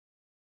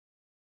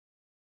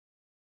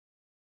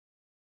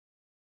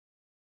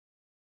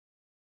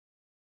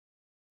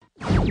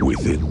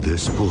Within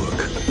this book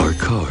are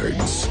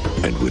cards,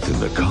 and within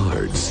the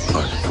cards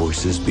are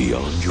forces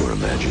beyond your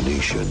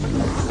imagination.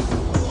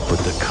 But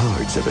the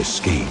cards have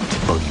escaped,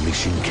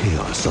 unleashing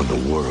chaos on the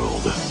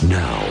world.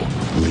 Now,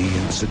 Lee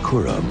and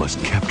Sakura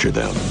must capture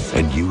them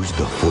and use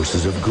the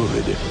forces of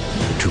good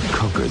to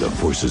conquer the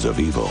forces of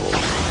evil.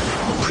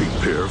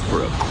 Prepare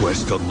for a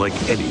quest unlike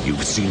any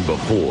you've seen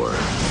before.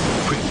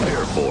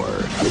 Prepare for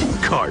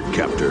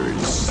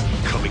Cardcaptors,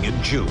 coming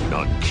in June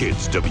on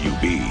Kids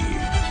WB.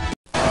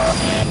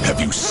 Have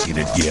you seen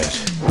it yet?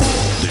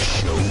 The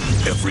show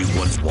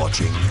everyone's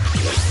watching?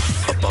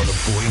 About a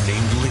boy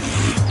named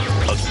Lee,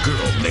 a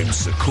girl named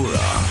Sakura,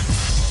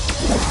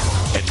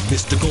 and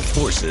mystical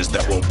forces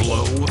that will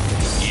blow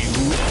you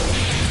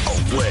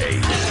away.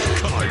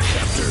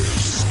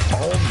 Cardcaptors,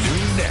 all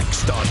new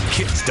next on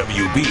Kids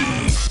WB.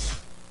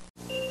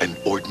 An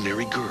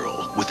ordinary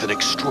girl with an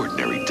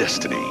extraordinary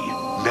destiny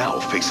now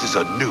faces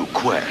a new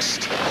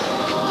quest.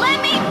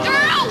 Let me through!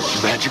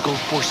 Magical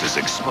forces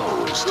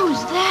exposed.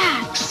 Who's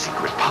that?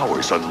 Secret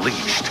powers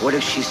unleashed. What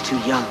if she's too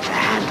young to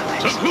handle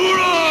it?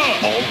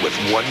 Sakura! All with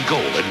one goal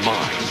in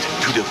mind,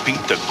 to defeat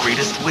the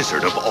greatest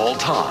wizard of all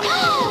time.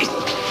 It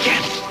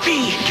can't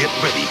be! Get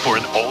ready for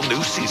an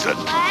all-new season.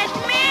 Let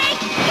me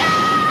go!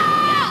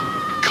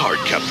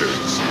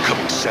 Cardcaptors,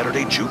 coming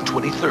Saturday, June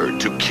 23rd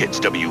to Kids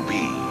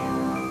WB.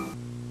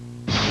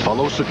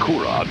 Follow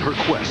Sakura on her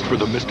quest for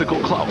the mystical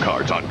cloud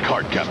cards on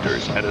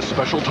Cardcaptors at a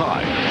special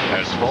time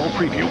as Fall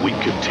Preview Week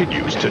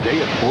continues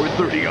today at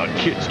 4:30 on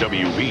Kids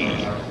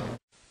WB.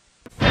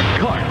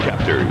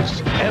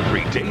 Cardcaptors,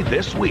 every day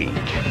this week.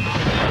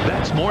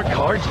 That's more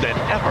cards than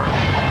ever.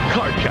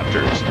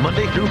 Cardcaptors,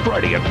 Monday through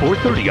Friday at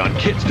 4:30 on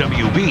Kids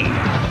WB.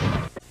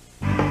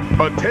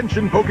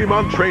 Attention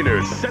Pokemon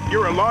trainers, set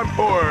your alarm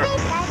for...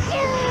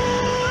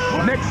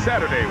 Next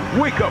Saturday,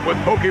 wake up with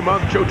Pokemon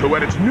Johto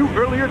at its new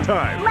earlier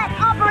time. Let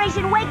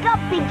Operation Wake Up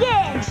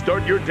begin!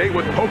 Start your day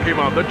with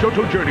Pokemon The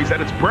Johto Journeys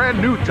at its brand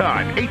new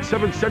time,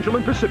 8/7 Central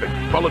and Pacific,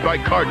 followed by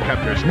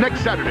Cardcaptors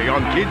next Saturday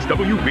on Kids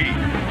WB.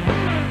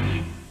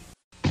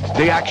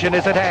 The action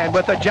is at hand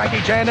with the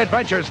Jackie Chan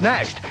adventures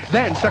next.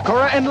 Then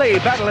Sakura and Lee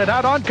battle it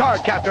out on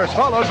Cardcaptors,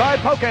 followed by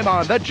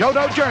Pokemon The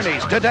Johto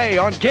Journeys today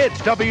on Kids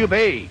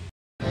WB.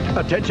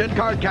 Attention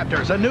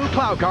Cardcaptors, a new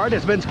cloud card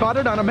has been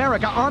spotted on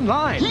America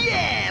Online.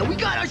 Yeah, we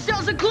got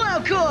ourselves a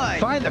cloud card!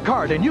 Find the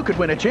card and you could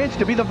win a chance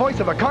to be the voice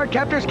of a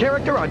Cardcaptors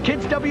character on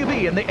Kids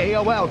WB in the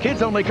AOL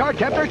Kids Only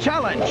Cardcaptor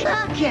Challenge.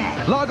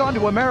 Okay. Log on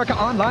to America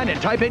Online and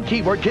type in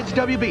keyword Kids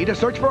WB to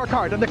search for a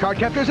card in the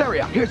Cardcaptors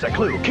area. Here's a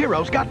clue.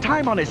 Kiro's got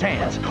time on his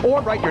hands. Or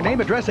write your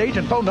name, address, age,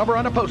 and phone number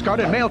on a postcard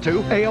and mail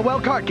to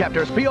AOL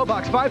Cardcaptors, P.O.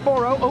 Box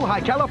 540,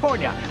 Ojai,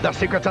 California. The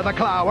secrets of the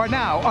Clow are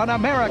now on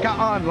America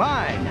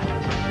Online.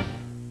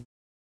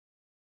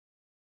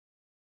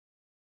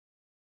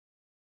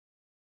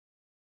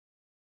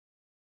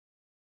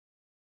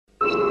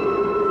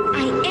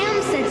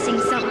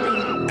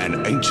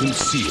 An ancient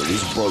seal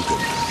is broken.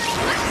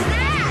 What's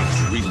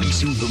that?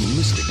 Releasing the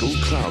mystical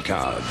cloud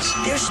cards.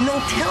 There's no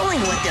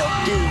telling what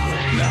they'll do.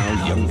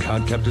 Now young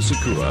Cardcaptor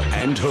Sakura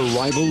and her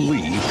rival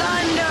Lee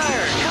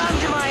Thunder! Come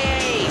to my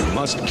aid!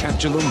 must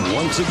capture them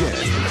once again.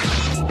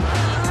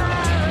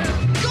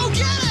 Go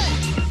get it!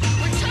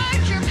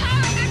 Recharge your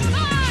power!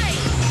 Goodbye!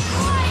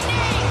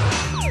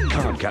 Lightning!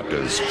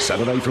 Cardcaptors,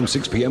 Saturday from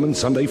 6 p.m. and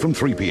Sunday from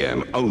 3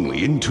 p.m.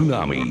 only in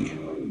Toonami.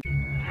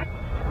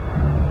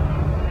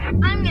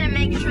 I'm gonna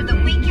make sure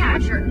that we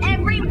capture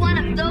every one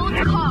of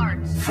those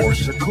cards. For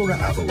Sakura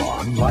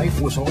Avalon,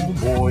 life was all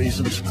boys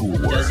and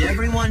schoolwork. Does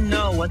everyone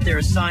know what their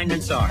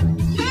assignments are?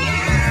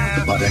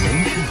 Yeah! But an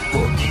ancient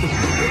book hidden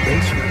in the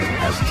basement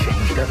has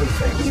changed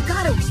everything. You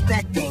gotta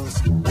expect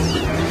things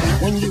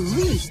when you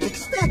least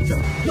expect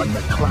them. When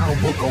the Cloud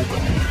Book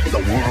opened,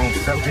 the world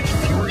felt its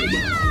fury.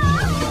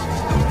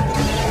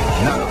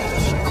 Now,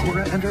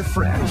 Sakura and her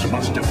friends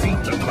must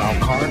defeat the Cloud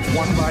cards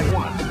one by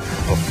one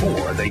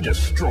before they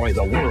destroy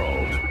the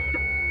world.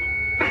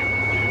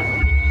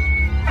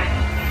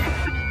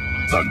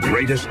 The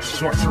greatest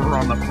sorcerer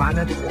on the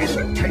planet is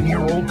a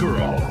 10-year-old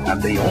girl,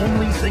 and the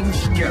only thing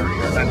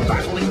scarier than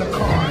battling the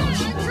cards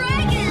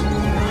Dragon!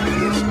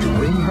 is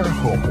doing her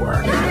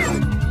homework.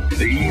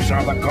 These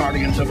are the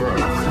Guardians of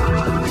Earth.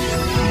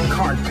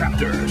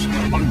 Cardcaptors,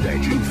 Monday,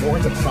 June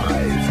 4th at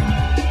 5.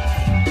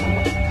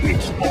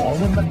 It's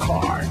all in the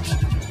cards.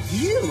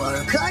 You are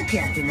a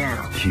Cardcaptor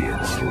now.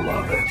 Kids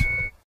love it.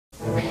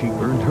 She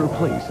earned her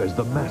place as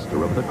the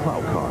master of the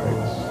Cloud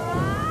cards.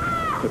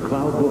 The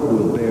Cloud Book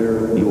will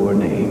bear your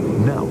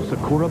name. Now,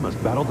 Sakura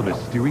must battle the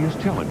mysterious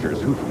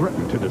challengers who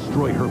threaten to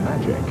destroy her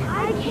magic.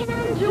 I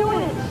can't do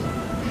it!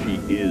 She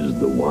is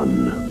the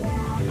one.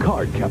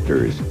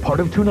 Cardcaptors, part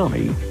of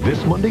Toonami,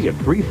 this Monday at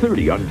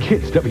 3:30 on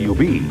Kids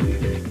WB.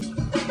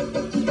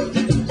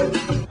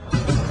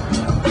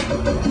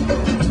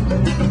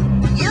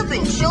 You've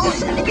been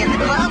chosen to get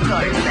the Cloud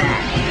cards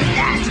back.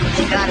 That's what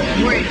you gotta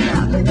be worried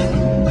about.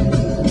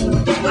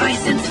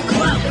 License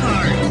Cloud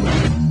card.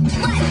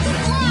 Let's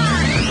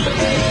fly!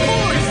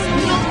 Force!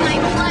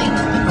 Ignite my flight!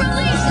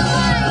 Release the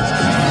light!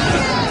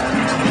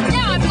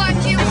 Now I've got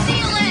you!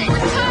 Seal it!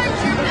 Return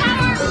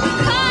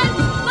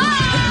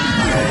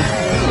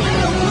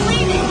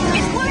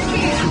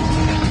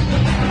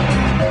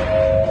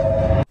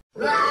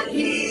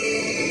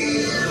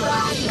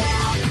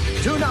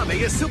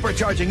is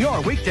supercharging your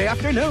weekday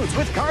afternoons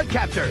with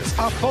Cardcaptors,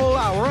 a full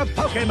hour of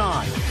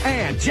Pokemon,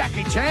 and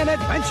Jackie Chan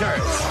Adventures.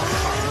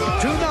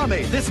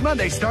 Toonami this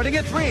Monday starting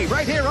at 3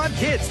 right here on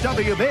Kids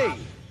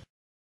WB.